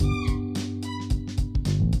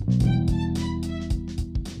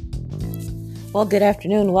Well, good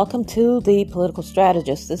afternoon. Welcome to The Political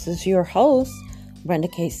Strategist. This is your host, Brenda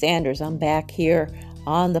K. Sanders. I'm back here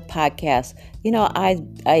on the podcast.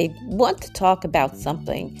 I want to talk about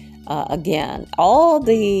something again. All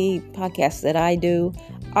the podcasts that I do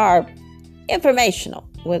are informational,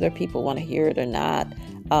 whether people want to hear it or not.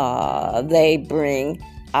 They bring,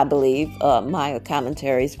 I believe, my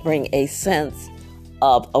commentaries bring a sense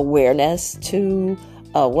of awareness to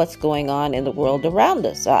what's going on in the world around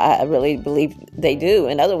us. I really believe they do.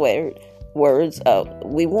 In other words,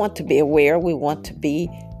 we want to be aware. We want to be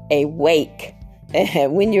awake.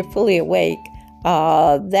 And when you're fully awake,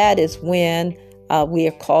 that is when we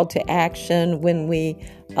are called to action, when we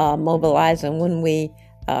mobilize, and when we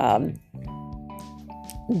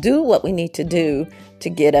do what we need to do to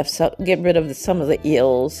get rid of some of the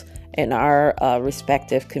ills in our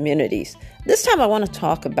respective communities. This time I want to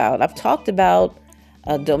I've talked about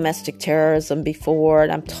domestic terrorism before,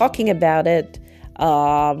 and I'm talking about it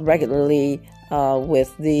regularly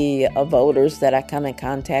with the voters that I come in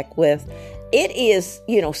contact with. It is,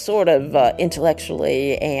 sort of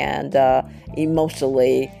intellectually and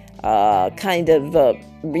emotionally kind of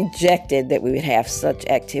rejected that we would have such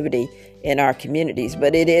activity in our communities,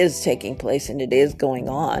 but it is taking place and it is going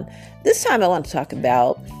on. This time I want to talk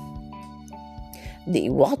about the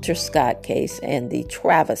Walter Scott case and the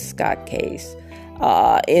Travis Scott case.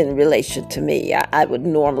 In relation to me, I would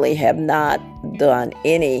normally have not done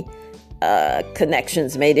any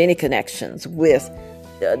made any connections with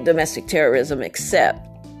domestic terrorism, except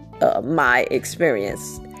my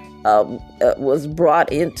experience was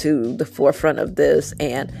brought into the forefront of this,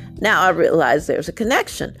 and now I realize there's a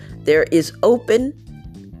connection. There is open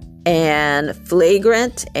and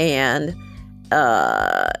flagrant and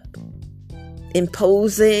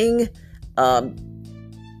imposing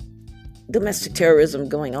domestic terrorism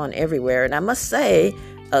going on everywhere. And I must say,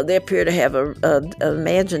 they appear to have an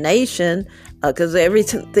imagination, because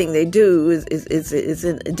everything they do is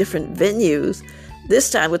in different venues. This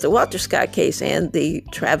time with the Walter Scott case and the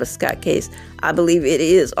Travis Scott case, I believe it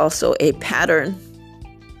is also a pattern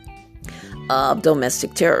of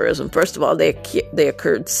domestic terrorism. First of all, they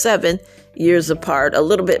occurred 7 years apart, a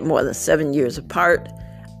little bit more than 7 years apart,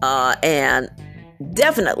 and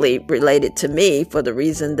definitely related to me for the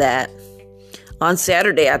reason that on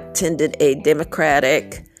Saturday, I attended a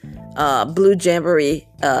Democratic Blue Jamboree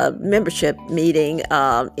membership meeting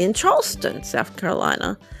in Charleston, South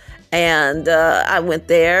Carolina. And I went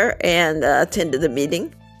there and attended the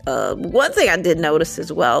meeting. One thing I did notice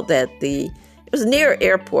as well, that it was near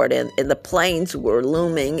airport, and the planes were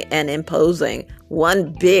looming and imposing.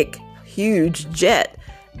 One big, huge jet.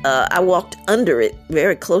 I walked under it,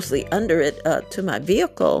 very closely under it, to my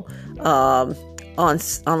vehicle on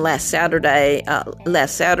last Saturday,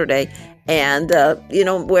 and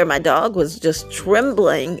where my dog was just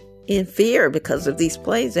trembling in fear because of these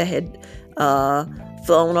planes that had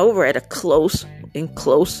flown over at close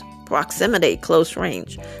proximity, close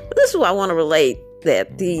range. But this is why I want to relate,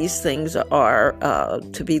 that these things are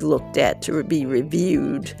to be looked at, to be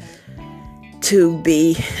reviewed, to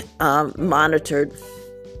be monitored.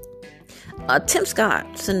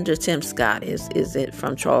 Senator Tim Scott is it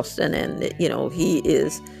from Charleston, and he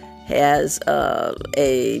has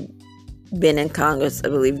been in Congress, I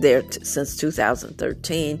believe, there since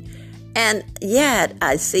 2013, and yet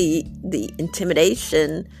I see the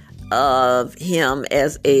intimidation of him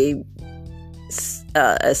as a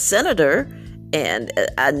senator, and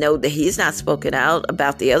I know that he's not spoken out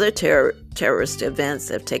about the other terrorist events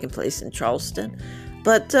that have taken place in Charleston,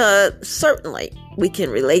 but certainly we can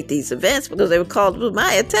relate these events because they were called to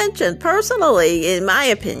my attention personally, in my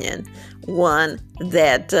opinion. One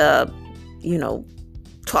that,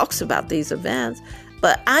 talks about these events.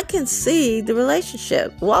 But I can see the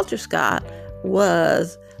relationship. Walter Scott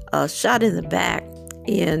was shot in the back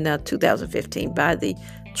in 2015 by the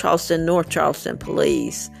North Charleston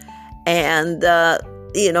police. And,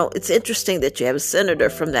 it's interesting that you have a senator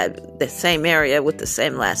from the same area with the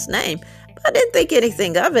same last name. I didn't think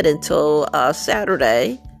anything of it until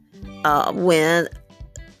Saturday, when,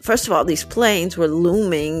 first of all, these planes were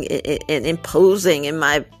looming and imposing, in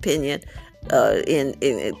my opinion,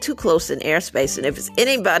 in too close in airspace. And if it's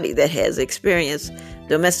anybody that has experienced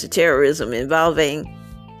domestic terrorism involving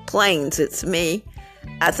planes, it's me.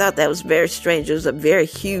 I thought that was very strange. It was a very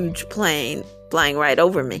huge plane flying right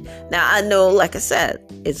over me. Now, I know, like I said,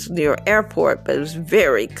 it's near airport, but it was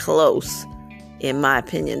very close, in my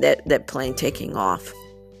opinion, that plane taking off.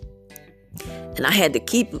 And I had to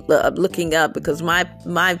keep looking up, because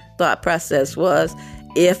my thought process was,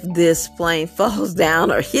 if this plane falls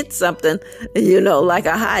down or hits something, like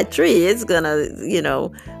a high tree, it's going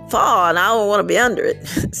to, fall and I don't want to be under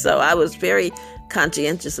it. So I was very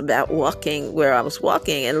conscientious about walking where I was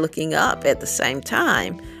walking and looking up at the same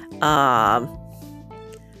time.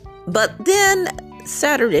 But then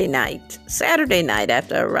Saturday night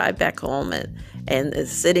after I arrived back home and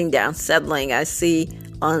sitting down, settling, I see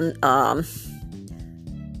on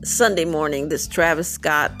Sunday morning this Travis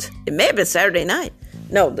Scott, it may have been Saturday night.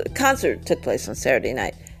 No, the concert took place on Saturday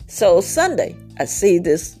night. So Sunday, I see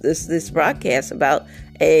this broadcast about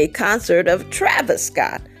a concert of Travis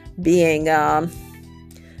Scott being, the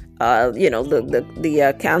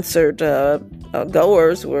concert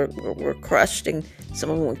goers were crushed and some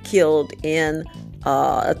of them were killed in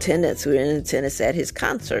attendance, who were in attendance at his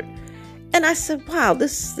concert. And I said, wow,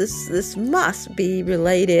 this must be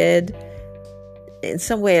related in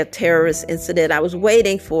some way, a terrorist incident. I was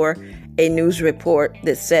waiting for a news report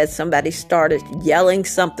that said somebody started yelling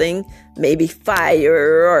something, maybe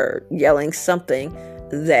fire, or yelling something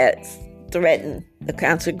that threatened the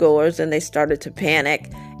concert goers, and they started to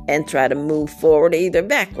panic and try to move forward, either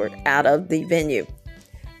backward, out of the venue.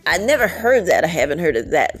 I never heard that. I haven't heard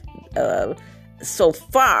of that so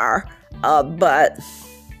far, but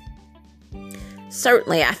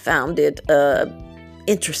certainly I found it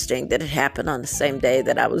interesting that it happened on the same day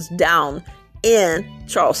that I was down in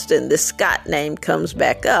Charleston. This Scott name comes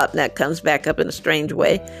back up. Now, it comes back up in a strange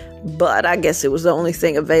way, but I guess it was the only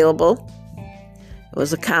thing available. It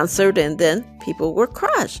was a concert, and then people were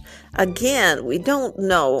crushed. Again, we don't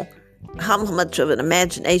know how much of an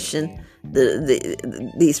imagination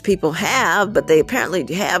these people have, but they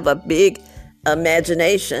apparently have a big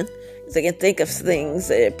imagination. They can think of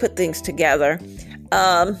things, put things together.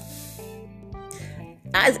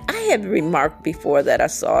 I had remarked before that I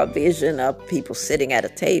saw a vision of people sitting at a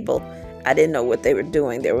table. I didn't know what they were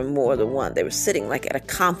doing. There were more than one. They were sitting like at a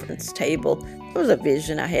conference table. It was a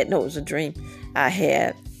vision I had. No, it was a dream I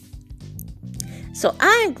had. So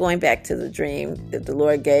I'm going back to the dream that the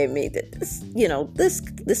Lord gave me, that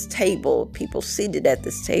this table, people seated at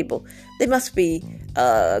this table, they must be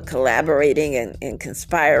collaborating and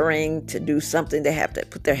conspiring to do something. They have to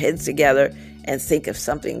put their heads together and think of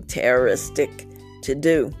something terroristic to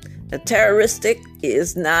do. The terroristic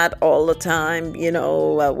is not all the time,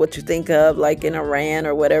 what you think of, like in Iran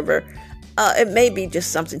or whatever. It may be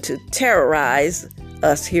just something to terrorize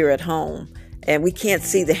us here at home. And we can't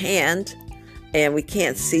see the hand, and we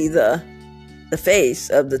can't see the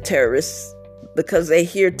face of the terrorists because they're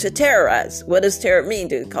here to terrorize. What does terror mean?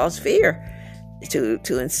 To cause fear, to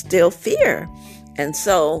instill fear. And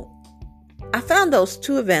so I found those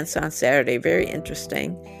two events on Saturday very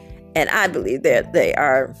interesting. And I believe that they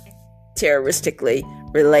are terroristically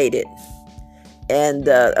related. And,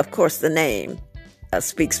 of course, the name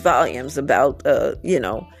speaks volumes about,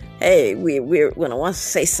 hey, we're going to want to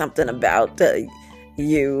say something about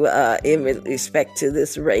you in respect to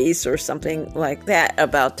this race or something like that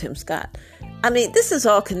about Tim Scott. I mean, this is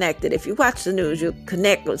all connected. If you watch the news, you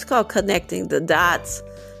connect. It's called connecting the dots,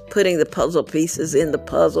 putting the puzzle pieces in the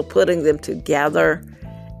puzzle, putting them together.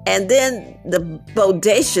 And then the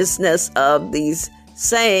bodaciousness of these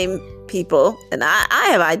same people, and I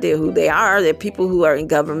have idea who they are. They're people who are in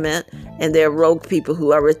government, and they're rogue people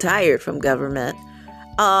who are retired from government,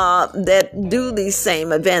 that do these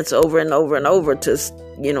same events over and over and over to,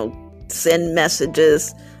 send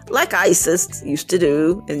messages like ISIS used to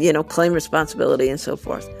do, and, claim responsibility and so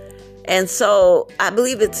forth. And so I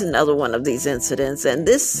believe it's another one of these incidents. And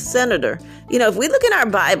this senator, if we look in our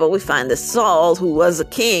Bible, we find that Saul, who was a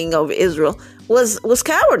king over Israel, was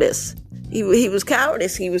cowardice. He was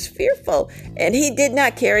cowardice. He was fearful. And he did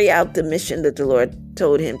not carry out the mission that the Lord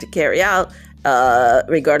told him to carry out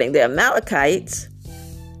regarding the Amalekites.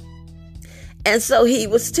 And so he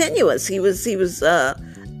was tenuous. He was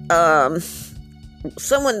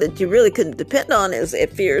someone that you really couldn't depend on as a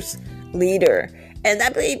fierce leader. And I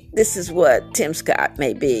believe this is what Tim Scott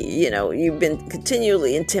may be. You've been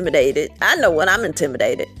continually intimidated. I know when I'm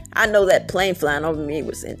intimidated. I know that plane flying over me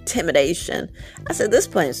was intimidation. I said, this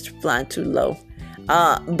plane's flying too low.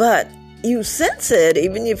 But you sense it,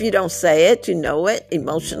 even if you don't say it, you know it.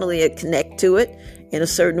 Emotionally, you connect to it in a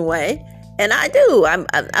certain way. And I do. I'm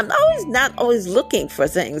not always looking for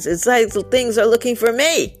things. It's like things are looking for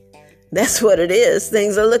me. That's what it is.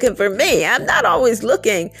 Things are looking for me. I'm not always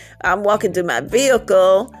looking. I'm walking to my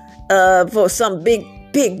vehicle for some big,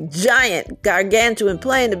 giant, gargantuan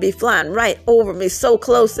plane to be flying right over me so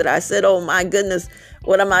close that I said, oh my goodness,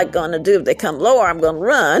 what am I going to do? If they come lower, I'm going to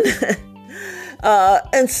run.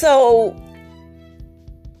 And so,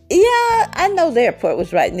 yeah, I know the airport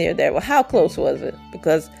was right near there. Well, how close was it?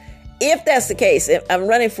 Because if that's the case, if I'm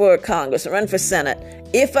running for Congress, I'm running for Senate.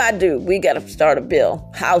 If I do, we got to start a bill.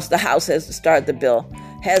 The House has to start the bill,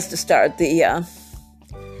 has to start the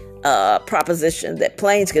proposition that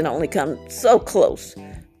planes can only come so close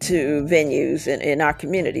to venues in our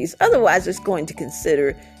communities. Otherwise, it's going to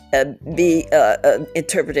be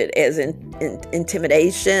interpreted as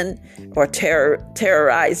intimidation or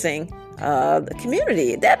terrorizing the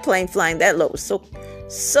community. That plane flying that low was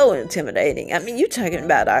so intimidating. I mean, you're talking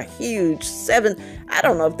about a huge I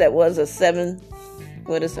don't know if that was a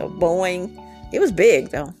Boeing. It was big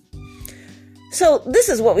though. So this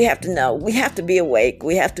is what we have to know. We have to be awake.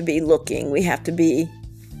 We have to be looking. We have to be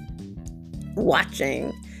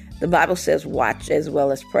watching. The Bible says watch as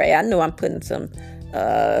well as pray. I know I'm putting some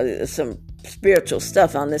spiritual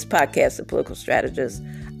stuff on this podcast, The Political Strategist.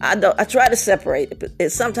 I try to separate it,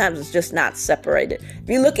 but sometimes it's just not separated. If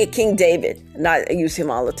you look at King David, and I use him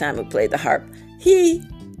all the time, who played the harp, he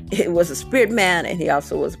was a spirit man, and he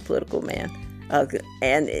also was a political man,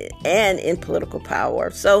 and in political power.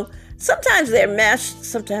 So sometimes they're meshed,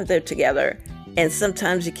 sometimes they're together, and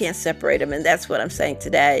sometimes you can't separate them, and that's what I'm saying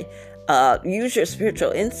today. Use your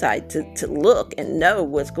spiritual insight to look and know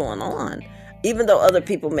what's going on. Even though other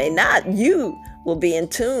people may not, you will be in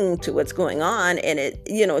tune to what's going on, and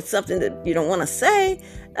it's something that you don't want to say,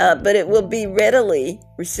 but it will be readily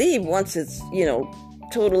received once it's,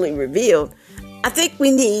 totally revealed. I think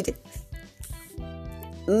we need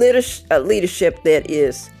leadership that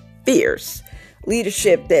is fierce,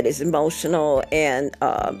 leadership that is emotional and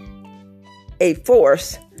a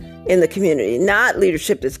force in the community, not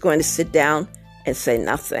leadership that's going to sit down and say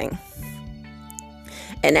nothing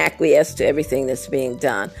and acquiesce to everything that's being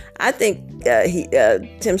done. I think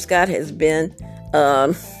Tim Scott has been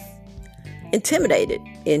intimidated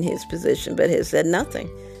in his position, but has said nothing.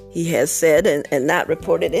 He has said and not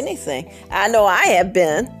reported anything. I know I have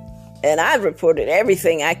been, and I've reported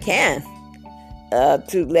everything I can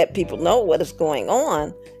to let people know what is going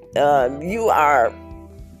on. You are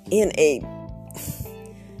in a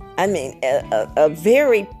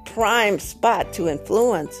very prime spot to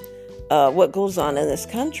influence what goes on in this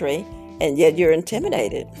country, and yet you're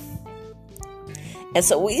intimidated. And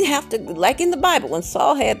so we have to, like in the Bible, when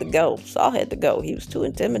Saul had to go. He was too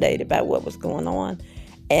intimidated by what was going on,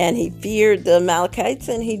 and he feared the Amalekites,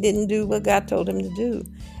 and he didn't do what God told him to do.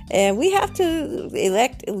 And we have to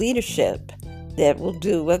elect leadership that will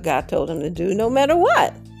do what God told him to do, no matter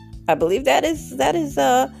what. I believe that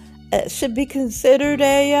should be considered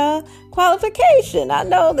a qualification. I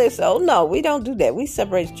know they say, oh, no, we don't do that. We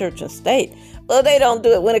separate church and state. Well, they don't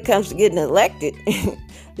do it when it comes to getting elected.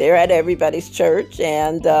 They're at everybody's church.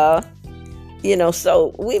 And,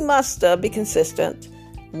 so we must be consistent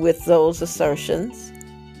with those assertions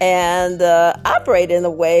and operate in a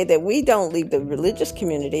way that we don't leave the religious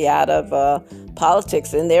community out of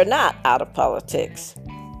politics. And they're not out of politics.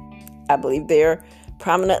 I believe they're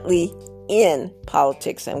prominently in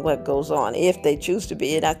politics and what goes on if they choose to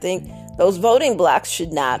be. And I think those voting blocks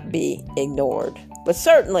should not be ignored. But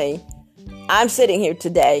certainly, I'm sitting here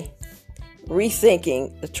today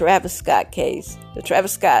rethinking the Travis Scott case, the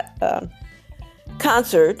Travis Scott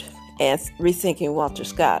concert, and rethinking Walter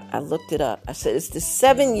Scott. I looked it up. I said, it's the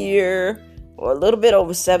 7-year or a little bit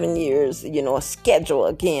over 7 years, a schedule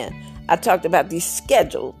again. I talked about these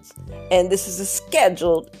schedules, and this is a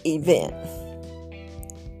scheduled event.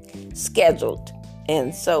 Scheduled.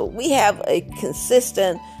 And so we have a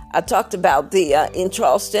consistent, I talked about the in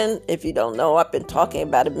Charleston. If you don't know, I've been talking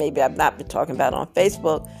about it. Maybe I've not been talking about it on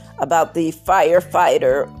Facebook, about the fire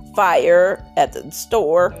at the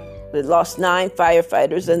store. They lost 9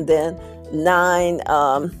 firefighters and then 9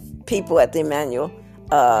 people at the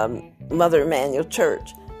Mother Emanuel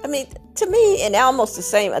Church. I mean, to me, and almost the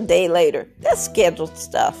same a day later, that's scheduled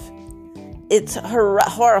stuff. It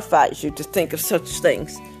horrifies you to think of such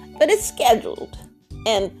things, but it's scheduled.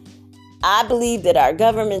 And I believe that our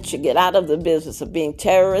government should get out of the business of being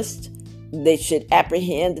terrorists. They should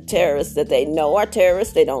apprehend the terrorists that they know are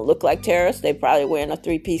terrorists. They don't look like terrorists. They're probably wearing a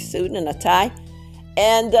 3-piece suit and a tie.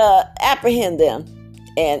 And apprehend them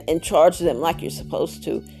and charge them like you're supposed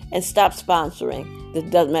to. And stop sponsoring the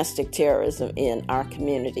domestic terrorism in our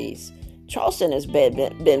communities. Charleston has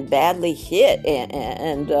been badly hit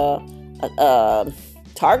and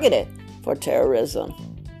targeted for terrorism.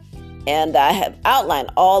 And I have outlined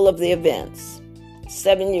all of the events,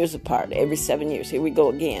 7 years apart, every 7 years. Here we go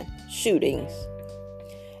again, shootings.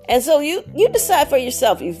 And so you decide for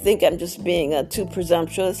yourself. You think I'm just being too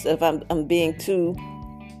presumptuous, if I'm being too,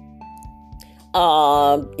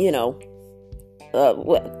 I'm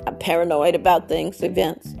paranoid about things,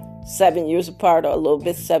 events, 7 years apart or a little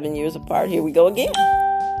bit 7 years apart. Here we go again.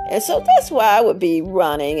 And so that's why I would be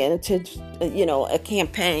running a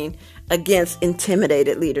campaign against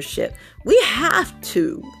intimidated leadership. We have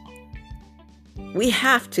to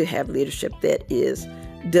have leadership that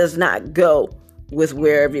does not go with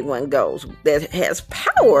where everyone goes, that has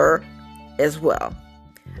power as well,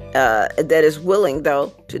 that is willing,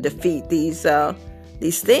 though, to defeat these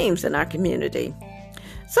themes in our community.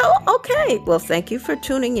 So, okay, well, thank you for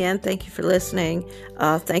tuning in. Thank you for listening.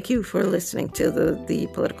 Thank you for listening to the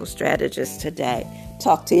Political Strategist today.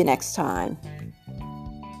 Talk to you next time.